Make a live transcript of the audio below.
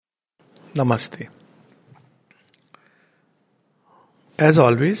Namaste. As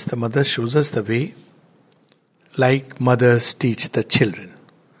always, the mother shows us the way, like mothers teach the children.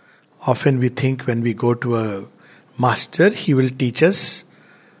 Often we think when we go to a master, he will teach us,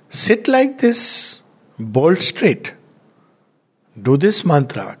 sit like this, bolt straight. Do this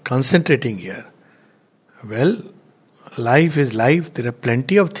mantra, concentrating here. Well, life is life. There are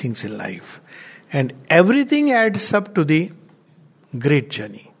plenty of things in life. And everything adds up to the great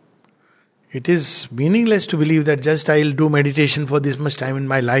journey. It is meaningless to believe that just I'll do meditation for this much time and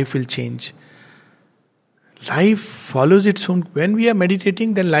my life will change. Life follows its own. When we are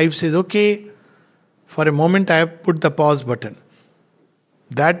meditating, then life says, okay, for a moment I have put the pause button.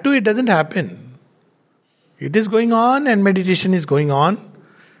 That too, it doesn't happen. It is going on and meditation is going on.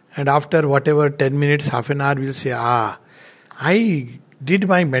 And after whatever 10 minutes, half an hour, we'll say, I did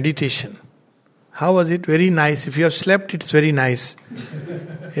my meditation. How was it? Very nice. If you have slept, it's very nice.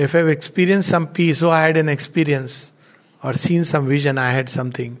 If I've experienced some peace, I had an experience. Or seen some vision, I had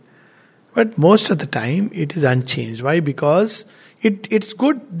something. But most of the time, it is unchanged. Why? Because it's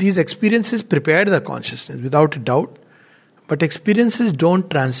good. These experiences prepare the consciousness, without a doubt. But experiences don't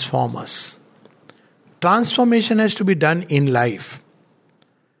transform us. Transformation has to be done in life.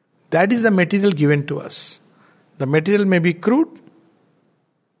 That is the material given to us. The material may be crude.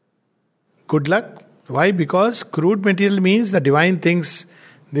 Good luck. Why? Because crude material means the divine thinks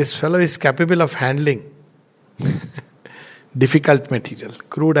this fellow is capable of handling difficult material.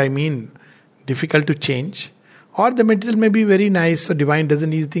 Crude, I mean difficult to change. Or the material may be very nice, so divine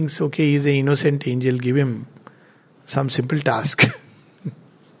doesn't, he thinks, okay, he's an innocent angel, give him some simple task.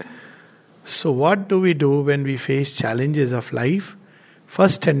 So what do we do when we face challenges of life?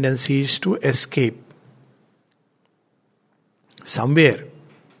 First tendency is to escape. Somewhere.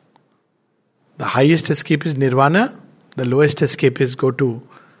 The highest escape is nirvana. The lowest escape is go to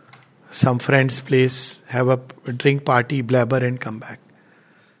some friend's place, have a drink party, blabber and come back.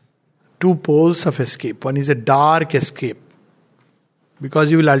 Two poles of escape. One is a dark escape.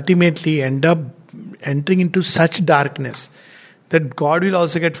 Because you will ultimately end up entering into such darkness that God will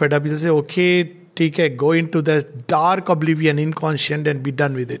also get fed up. He will say, okay, go into the dark oblivion, inconscient, and be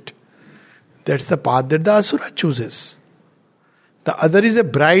done with it. That's the path that the asura chooses. The other is a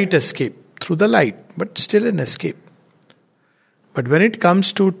bright escape through the light, but still an escape. But when it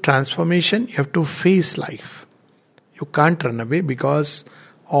comes to transformation, you have to face life. You can't run away because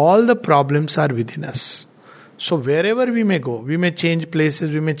all the problems are within us. So wherever we may go, we may change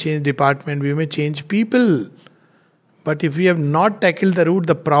places, we may change department, we may change people. But if we have not tackled the root,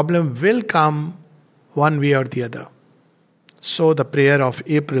 the problem will come one way or the other. So the prayer of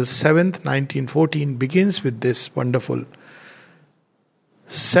April 7th, 1914 begins with this wonderful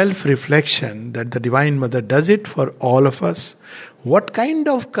self-reflection that the Divine Mother does it for all of us. What kind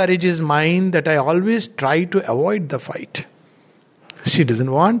of courage is mine that I always try to avoid the fight? She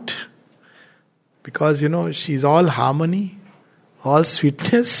doesn't want. Because, she's all harmony, all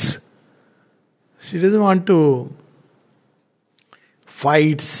sweetness. She doesn't want to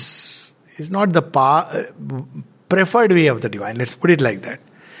fights. It's not the preferred way of the divine. Let's put it like that.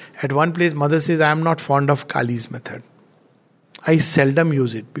 At one place, Mother says, I am not fond of Kali's method. I seldom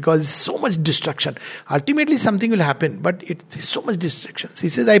use it because it's so much destruction. Ultimately, something will happen, but it's so much destruction. She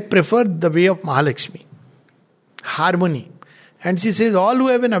says, I prefer the way of Mahalakshmi. Harmony. And she says, all who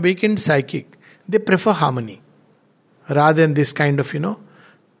have an awakened psychic, they prefer harmony rather than this kind of,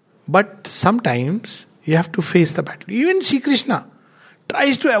 But sometimes you have to face the battle. Even Sri Krishna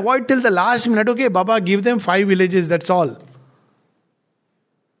tries to avoid till the last minute. Okay, Baba, give them 5 villages, that's all.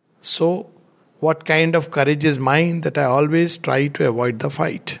 So, what kind of courage is mine that I always try to avoid the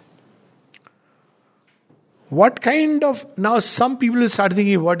fight? What kind of... Now, some people will start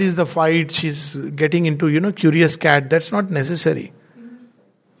thinking, what is the fight? She's getting into, curious cat. That's not necessary.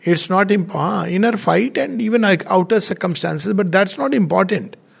 It's not inner fight and even outer circumstances, but that's not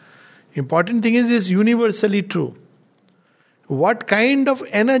important. Important thing is universally true. What kind of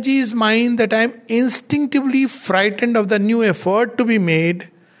energy is mine that I am instinctively frightened of the new effort to be made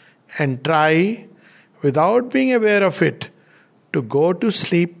and try, without being aware of it, to go to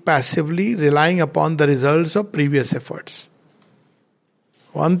sleep passively, relying upon the results of previous efforts.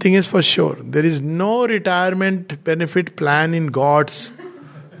 One thing is for sure, there is no retirement benefit plan in God's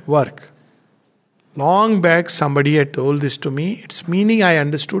work. Long back, somebody had told this to me. Its meaning I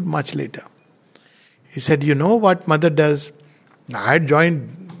understood much later. He said, you know what Mother does? I had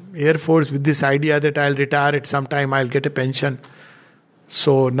joined Air Force with this idea that I'll retire at some time, I'll get a pension.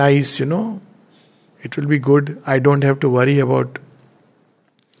 So nice, it will be good. I don't have to worry about.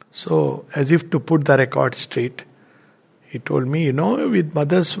 So, as if to put the record straight, he told me, with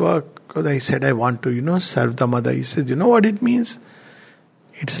Mother's work, Because I said I want to, serve the mother. He said, you know what it means?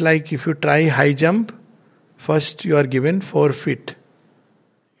 It's like if you try high jump, first you are given 4 feet.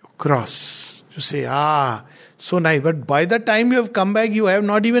 You cross. You say, so nice. But by the time you have come back, you have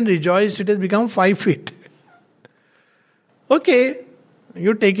not even rejoiced. It has become 5 feet. Okay.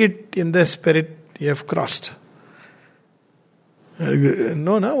 You take it in the spirit. You have crossed.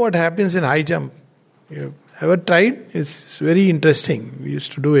 No, what happens in high jump? You have ever tried? It's very interesting. We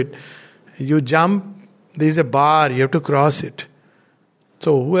used to do it. You jump, there is a bar, you have to cross it.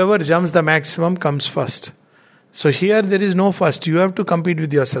 So whoever jumps the maximum comes first. So here there is no first. You have to compete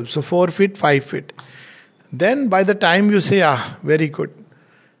with yourself. So 4 feet, 5 feet. Then by the time you say, very good.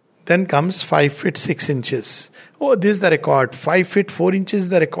 Then comes 5 feet 6 inches. Oh, this is the record. 5 feet 4 inches is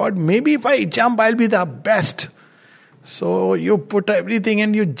the record. Maybe if I jump, I'll be the best. So you put everything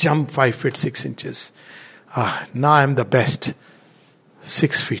and you jump 5 feet 6 inches. Now I'm the best.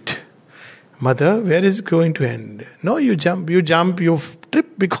 6 feet. Mother, where is it going to end? No, you jump, you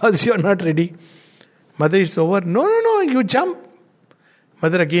trip because you're not ready. Mother, it's over. No, you jump.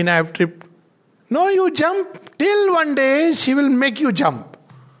 Mother, again I have tripped. No, you jump till one day she will make you jump.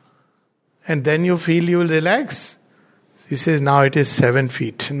 And then you feel you will relax. He says, now it is 7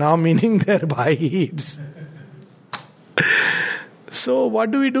 feet. Now meaning thereby it's. So what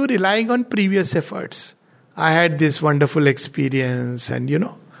do we do? Relying on previous efforts. I had this wonderful experience and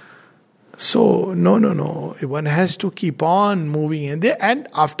So, no. One has to keep on moving. And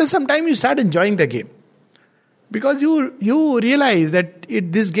after some time, you start enjoying the game. Because you realize that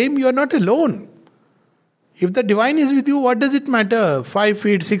this game, you are not alone. If the divine is with you, what does it matter? 5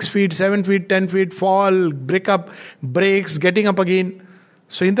 feet, 6 feet, 7 feet, 10 feet, fall, break up, breaks, getting up again.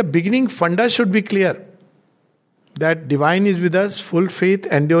 So in the beginning, funda should be clear. That divine is with us, full faith,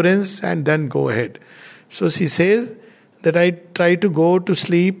 endurance, and then go ahead. So she says that I try to go to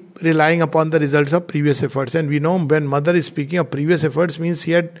sleep relying upon the results of previous efforts. And we know when mother is speaking of previous efforts means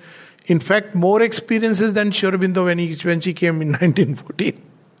she had in fact more experiences than Sri Aurobindo when she came in 1914.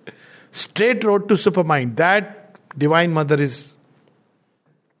 Straight road to supermind. That divine mother is.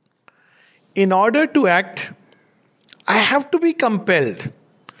 In order to act, I have to be compelled.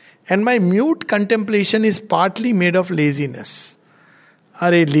 And my mute contemplation is partly made of laziness.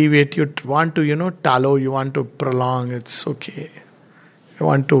 Leave it. You want to, tallow, you want to prolong, it's okay. You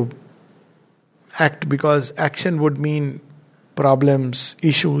want to act because action would mean problems,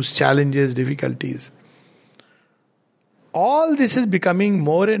 issues, challenges, difficulties. All this is becoming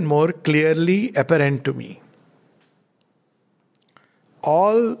more and more clearly apparent to me.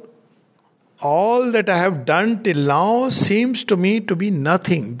 All that I have done till now seems to me to be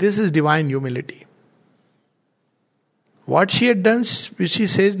nothing. This is divine humility. What she had done, which she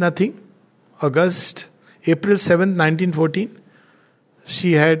says nothing, April 7th, 1914,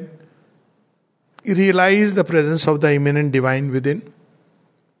 she had realized the presence of the immanent divine within.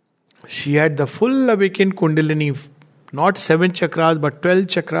 She had the full awakened Kundalini, not 7 chakras but 12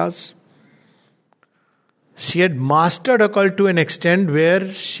 chakras. She had mastered occult to an extent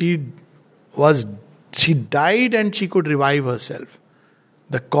where she died and she could revive herself.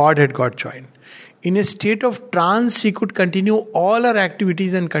 The cord had got joined. In a state of trance, she could continue all her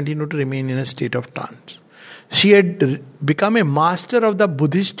activities and continue to remain in a state of trance. She had become a master of the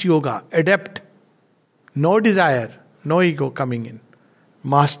Buddhist yoga, adept. No desire, no ego coming in.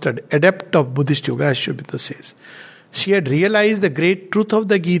 Mastered, adept of Buddhist yoga, as Sri Aurobindo says. She had realized the great truth of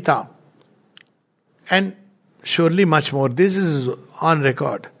the Gita. And surely much more. This is on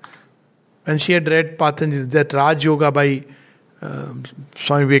record. When she had read Patanjali, that Raj Yoga by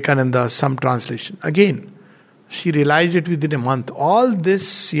Swami Vivekananda, some translation. Again, she realized it within a month. All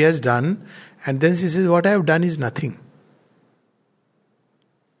this she has done, and then she says, what I have done is nothing.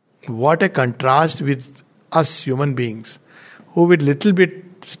 What a contrast with us human beings, who with little bit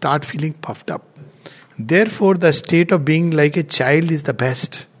start feeling puffed up. Therefore, the state of being like a child is the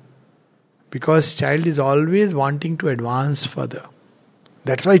best. Because child is always wanting to advance further.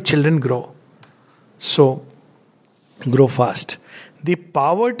 That's why children grow. So, grow fast. The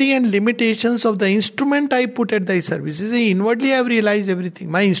poverty and limitations of the instrument I put at thy service. You see, inwardly I have realized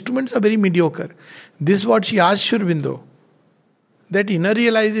everything. My instruments are very mediocre. This is what she asked Sri Aurobindo. That inner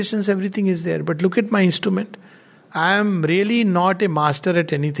realizations, everything is there. But look at my instrument. I am really not a master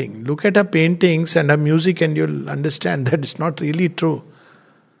at anything. Look at her paintings and her music and you'll understand that it's not really true.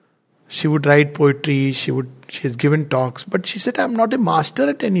 She would write poetry, she has given talks, but she said, I'm not a master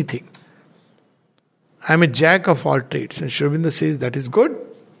at anything. I'm a jack of all trades. And Sri Aurobindo says that is good.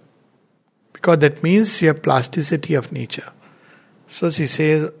 Because that means you have plasticity of nature. So she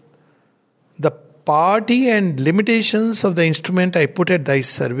says, the party and limitations of the instrument I put at thy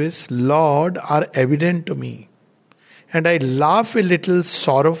service, Lord, are evident to me. And I laugh a little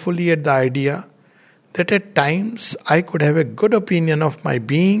sorrowfully at the idea that at times I could have a good opinion of my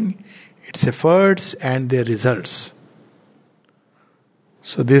being, its efforts, and their results.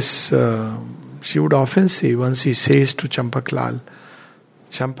 So this, she would often say, once she says to Champaklal,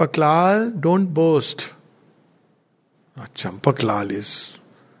 Champaklal, don't boast. Now, Champaklal is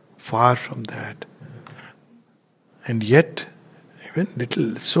far from that. And yet, even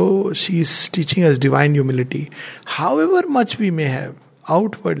little, so she is teaching us divine humility. However much we may have,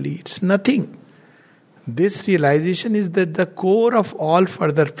 outwardly, it's nothing. This realization is that the core of all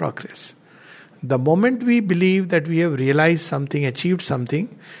further progress. The moment we believe that we have realized something, achieved something,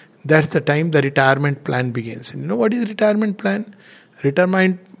 that's the time the retirement plan begins. And you know what is retirement plan?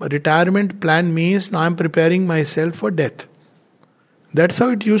 Retirement plan means now I'm preparing myself for death. That's how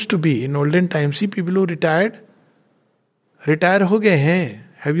it used to be in olden times. See, people who retired, retire ho gaye hain.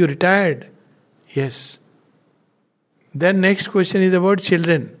 Have you retired? Yes. Then next question is about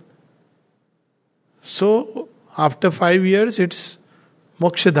children. So, after 5 years, it's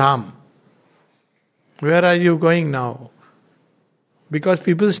Mokshadham. Where are you going now? Because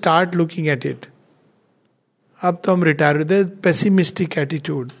people start looking at it. Ab to hum retire. There's pessimistic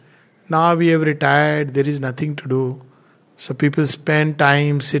attitude. Now we have retired, there is nothing to do. So people spend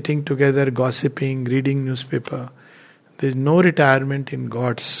time sitting together, gossiping, reading newspaper. There is no retirement in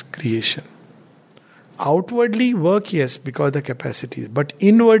God's creation. Outwardly work, yes, because the capacity. But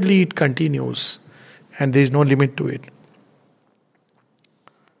inwardly it continues. And there is no limit to it.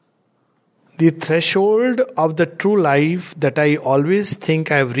 The threshold of the true life that I always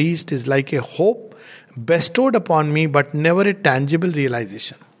think I have reached is like a hope bestowed upon me, but never a tangible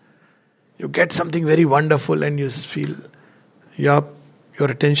realization. You get something very wonderful and you feel your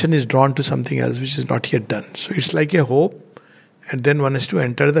attention is drawn to something else which is not yet done. So it's like a hope, and then one has to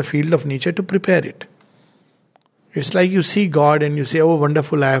enter the field of nature to prepare it. It's like you see God and you say, oh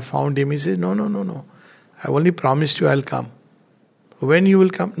wonderful, I have found Him. He says, no. I only promised you I'll come. When you will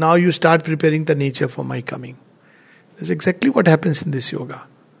come, now you start preparing the nature for my coming. That's exactly what happens in this yoga.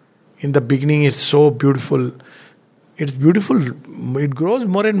 In the beginning it's so beautiful. It's beautiful. It grows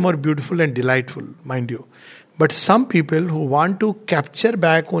more and more beautiful and delightful, mind you. But some people who want to capture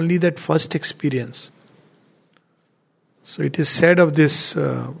back only that first experience. So it is said of this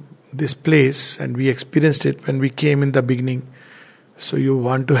place, and we experienced it when we came in the beginning. So you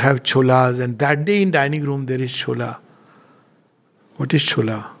want to have cholas, and that day in dining room there is chola. What is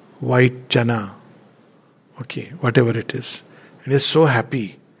chola? White chana. Okay, whatever it is. And is so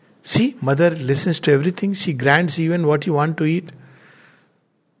happy. See, mother listens to everything. She grants even what you want to eat.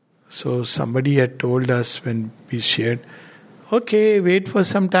 So somebody had told us when we shared, okay, wait for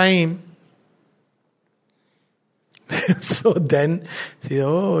some time. So then, say,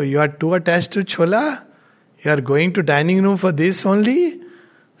 oh, you are too attached to chola? You are going to dining room for this only?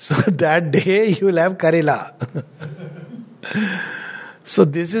 So that day you will have Karela. So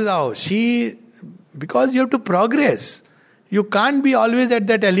this is how because you have to progress. You can't be always at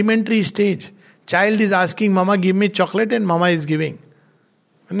that elementary stage. Child is asking, Mama, give me chocolate, and Mama is giving.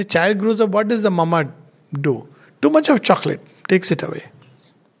 When a child grows up, what does the Mama do? Too much of chocolate, takes it away.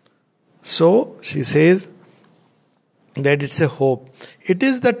 So she says that it's a hope. It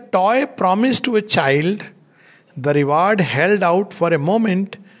is the toy promised to a child, the reward held out for a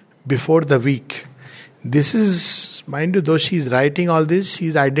moment before the week. This is, mind you, though she is writing all this, she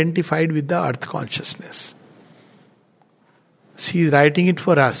is identified with the earth consciousness. She is writing it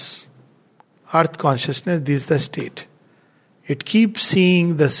for us. Earth consciousness, this is the state. It keeps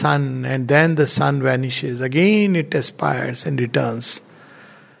seeing the sun, and then the sun vanishes. Again it aspires and returns.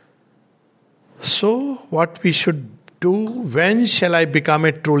 So, what we should do, when shall I become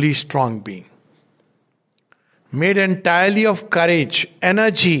a truly strong being? Made entirely of courage,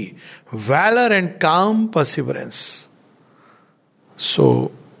 energy, valor and calm perseverance.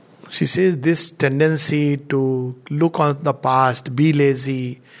 So, she says this tendency to look on the past, be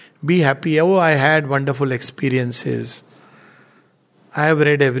lazy, be happy. Oh, I had wonderful experiences. I have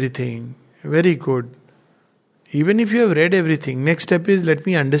read everything. Very good. Even if you have read everything, next step is let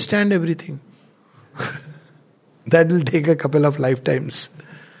me understand everything. That will take a couple of lifetimes.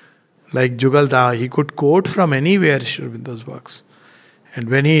 Like Jugalda, he could quote from anywhere Sri Aurobindo's works. And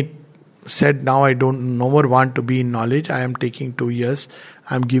when he said, now I don't no more want to be in knowledge, I am taking 2 years,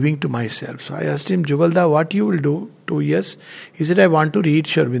 I am giving to myself. So I asked him, Jugalda, what you will do 2 years? He said, I want to read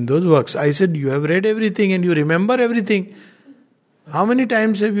Sri Aurobindo's works. I said, you have read everything and you remember everything. How many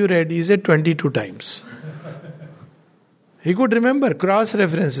times have you read? He said, 22 times. He could remember cross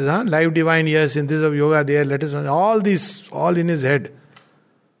references, live divine, yes, in this of yoga, there, let us know, all this, all in his head.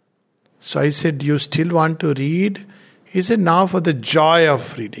 So I said, you still want to read? He said, now for the joy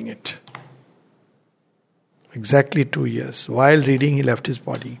of reading it. Exactly 2 years. While reading, he left his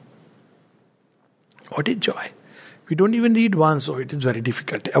body. What is joy? We don't even read once, so it is very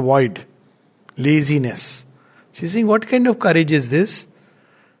difficult. Avoid laziness. She's saying, what kind of courage is this?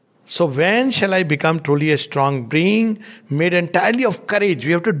 So when shall I become truly a strong being, made entirely of courage?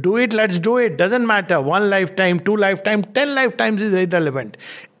 We have to do it, let's do it. Doesn't matter. 1 lifetime, 2 lifetime, 10 lifetimes is irrelevant.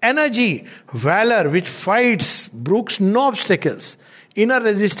 Energy, valor, which fights, brooks no obstacles. Inner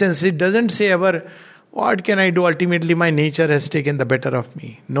resistance, it doesn't say ever, what can I do? Ultimately my nature has taken the better of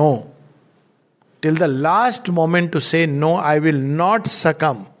me. No. Till the last moment to say, no, I will not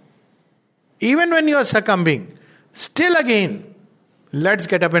succumb. Even when you are succumbing, still again, let's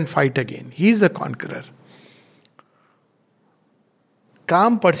get up and fight again. He is the conqueror.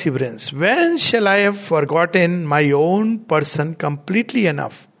 Calm perseverance. When shall I have forgotten my own person completely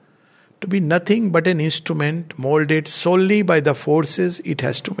enough to be nothing but an instrument molded solely by the forces it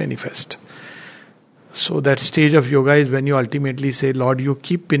has to manifest? So that stage of yoga is when you ultimately say, Lord, you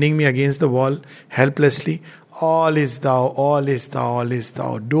keep pinning me against the wall helplessly. All is thou, all is thou, all is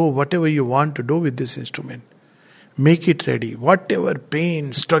thou. Do whatever you want to do with this instrument. Make it ready. Whatever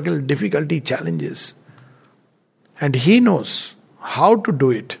pain, struggle, difficulty, challenges. And He knows how to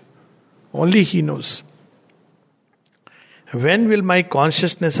do it. Only He knows. When will my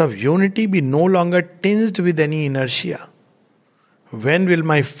consciousness of unity be no longer tinged with any inertia? When will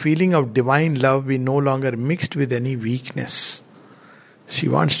my feeling of divine love be no longer mixed with any weakness? She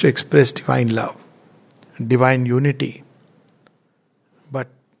wants to express divine love, divine unity. But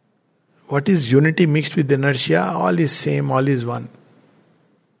what is unity mixed with inertia? All is same, all is one.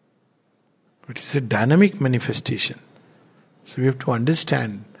 It is a dynamic manifestation. So we have to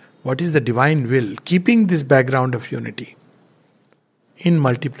understand what is the divine will, keeping this background of unity in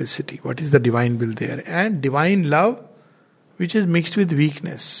multiplicity. What is the divine will there? And divine love, which is mixed with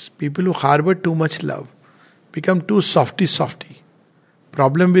weakness. People who harbor too much love become too softy.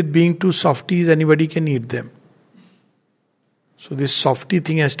 Problem with being too softy is anybody can eat them. So this softy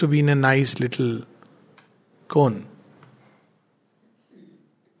thing has to be in a nice little cone.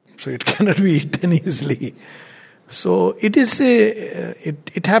 So it cannot be eaten easily. So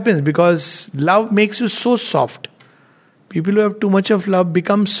it happens because love makes you so soft. People who have too much of love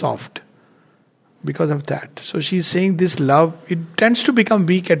become soft because of that. So she's saying this love, it tends to become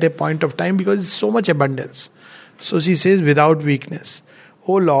weak at a point of time because it's so much abundance. So she says, without weakness.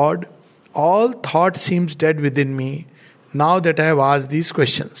 O Lord, all thought seems dead within me now that I have asked these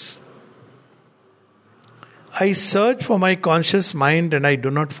questions. I search for my conscious mind and I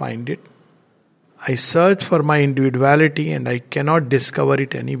do not find it. I search for my individuality and I cannot discover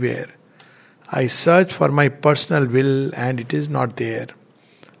it anywhere. I search for my personal will and it is not there.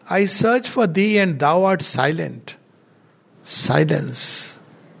 I search for thee and thou art silent. Silence.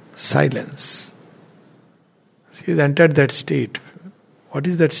 Silence. She has entered that state. What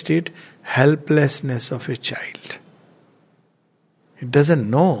is that state? Helplessness of a child. It doesn't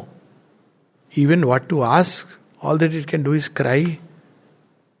know even what to ask. All that it can do is cry.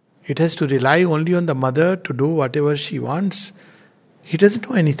 It has to rely only on the mother to do whatever she wants. He doesn't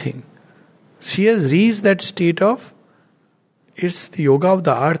know anything. She has reached that state of, it's the yoga of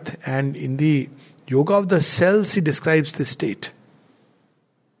the earth, and in the yoga of the cells he describes this state.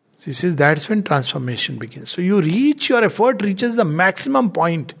 She says that's when transformation begins. So your effort reaches the maximum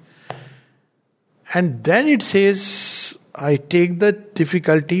point. And then it says, I take the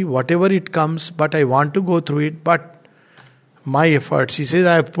difficulty, whatever it comes, but I want to go through it, but my efforts. He says,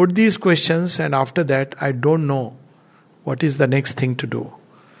 I have put these questions and after that I don't know what is the next thing to do.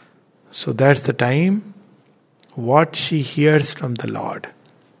 So that's the time what she hears from the Lord.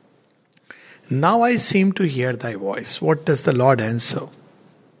 Now I seem to hear thy voice. What does the Lord answer?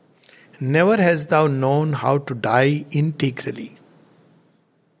 Never hast thou known how to die integrally.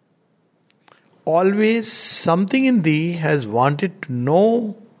 Always something in thee has wanted to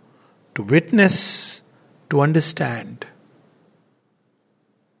know, to witness, to understand.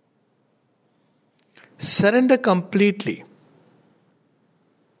 Surrender completely.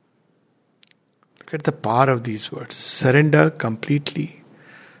 Look at the power of these words. Surrender completely.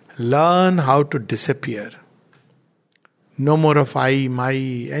 Learn how to disappear. No more of I, my,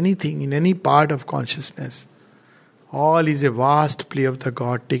 anything in any part of consciousness. All is a vast play of the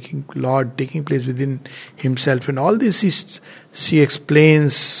Lord taking place within Himself. And all this she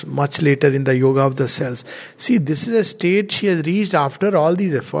explains much later in the yoga of the cells. See, this is a state she has reached after all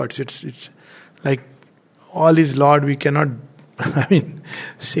these efforts. It's like all is Lord, we cannot,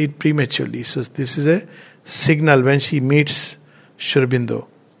 say it prematurely. So this is a signal when she meets Sri Aurobindo.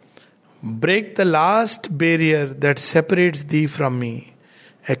 Break the last barrier that separates thee from me.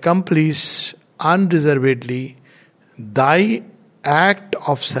 Accomplish unreservedly thy act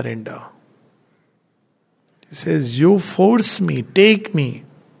of surrender. He says, you force me, take me.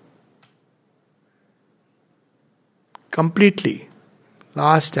 Completely.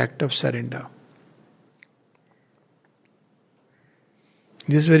 Last act of surrender.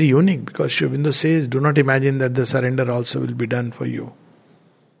 This is very unique because Sri Aurobindo says, do not imagine that the surrender also will be done for you.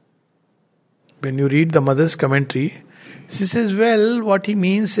 When you read the mother's commentary, she says, well, what he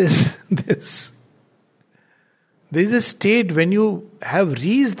means is this. There is a state when you have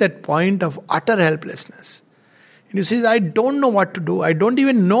reached that point of utter helplessness. And you say, I don't know what to do. I don't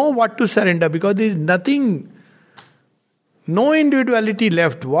even know what to surrender because there is nothing, no individuality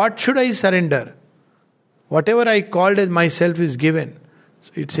left. What should I surrender? Whatever I called as myself is given.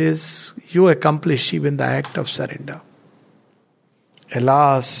 So it says, you accomplish even the act of surrender.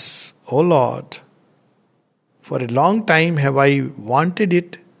 Alas, O Lord, for a long time have I wanted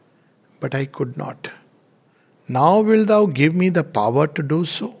it, but I could not. Now wilt thou give me the power to do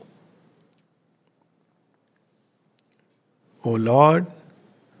so? O Lord,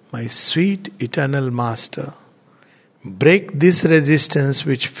 my sweet eternal Master, break this resistance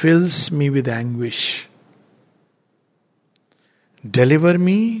which fills me with anguish. Deliver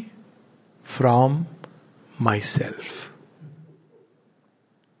me from myself.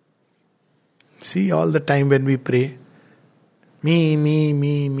 See, all the time when we pray,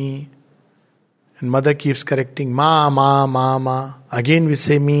 me. And mother keeps correcting, ma. Again we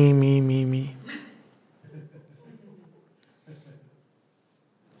say me.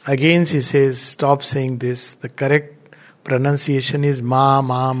 Again she says, stop saying this. The correct pronunciation is ma.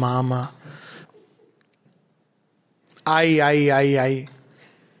 I.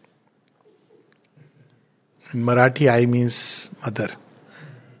 In Marathi, I means mother.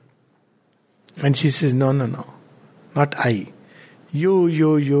 And she says, no, not I. You,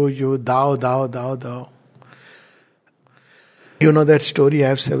 thou. You know that story I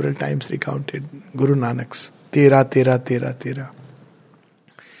have several times recounted. Guru Nanak's. Tera.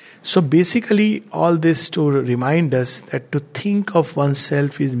 So basically, all this to remind us that to think of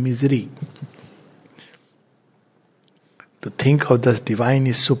oneself is misery. To think of the divine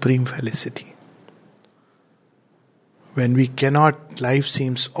is supreme felicity. When we cannot, life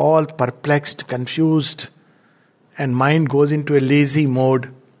seems all perplexed, confused, and mind goes into a lazy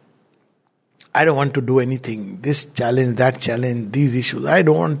mode. I don't want to do anything. This challenge, that challenge, these issues. I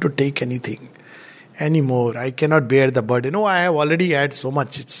don't want to take anything anymore. I cannot bear the burden. I have already had so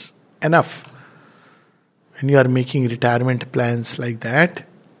much. It's enough. When you are making retirement plans like that,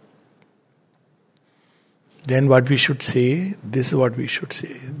 then what we should say, this is what we should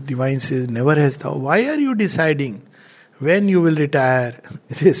say. Divine says, never has thou. Why are you deciding when you will retire?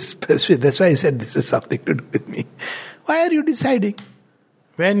 This is specific. That's why I said this is something to do with me. Why are you deciding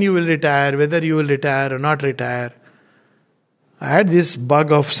when you will retire, whether you will retire or not retire? I had this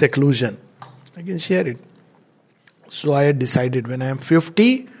bug of seclusion. I can share it. So I had decided when I am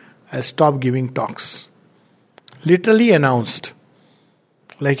 50, I stop giving talks. Literally announced.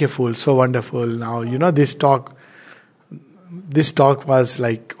 Like a fool, so wonderful. Now, this talk was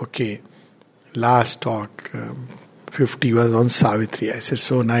like, okay, last talk, 50 was on Savitri. I said,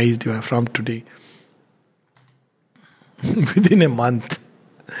 so nice, from today. Within a month.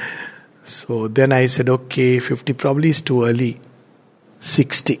 So then I said, okay, 50 probably is too early.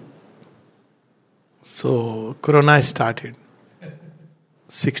 60. So Corona started.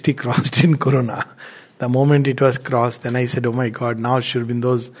 60 crossed in Corona. The moment it was crossed, then I said, oh my God, now Sri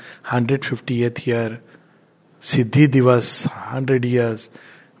Aurobindo's 150th year, Siddhi Divas, 100 years,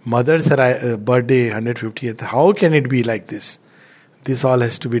 Mother's birthday, 150th. How can it be like this? This all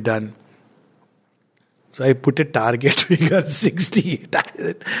has to be done. So I put a target figure, 68.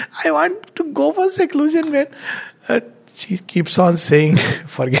 I want to go for seclusion, man. She keeps on saying,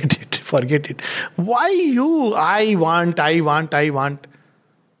 forget it. Why you? I want.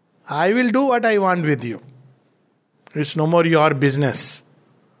 I will do what I want with you. It's no more your business.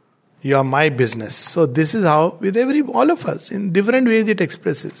 You are my business. So this is how, with all of us, in different ways it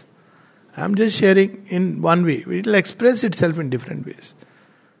expresses. I'm just sharing in one way. It will express itself in different ways.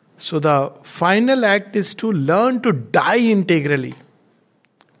 So the final act is to learn to die integrally,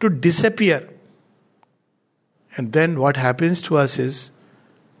 to disappear. And then what happens to us is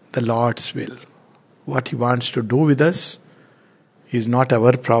the Lord's will. What He wants to do with us is not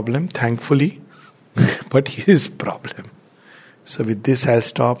our problem, thankfully, but His problem. So with this I'll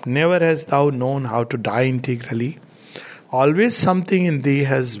stop. Never hast thou known how to die integrally. Always something in thee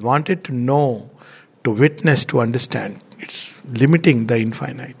has wanted to know, to witness, to understand. It's limiting the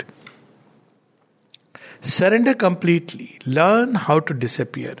infinite. Surrender completely. Learn how to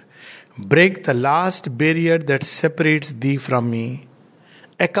disappear. Break the last barrier that separates thee from me.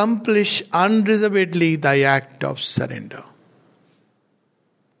 Accomplish unreservedly thy act of surrender.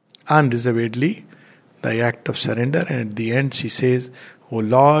 Unreservedly, thy act of surrender. And at the end she says, O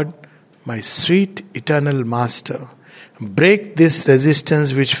Lord, my sweet eternal Master, break this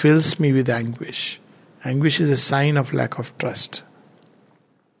resistance which fills me with anguish. Anguish is a sign of lack of trust,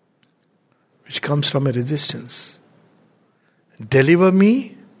 which comes from a resistance. Deliver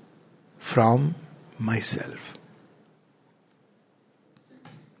me from myself.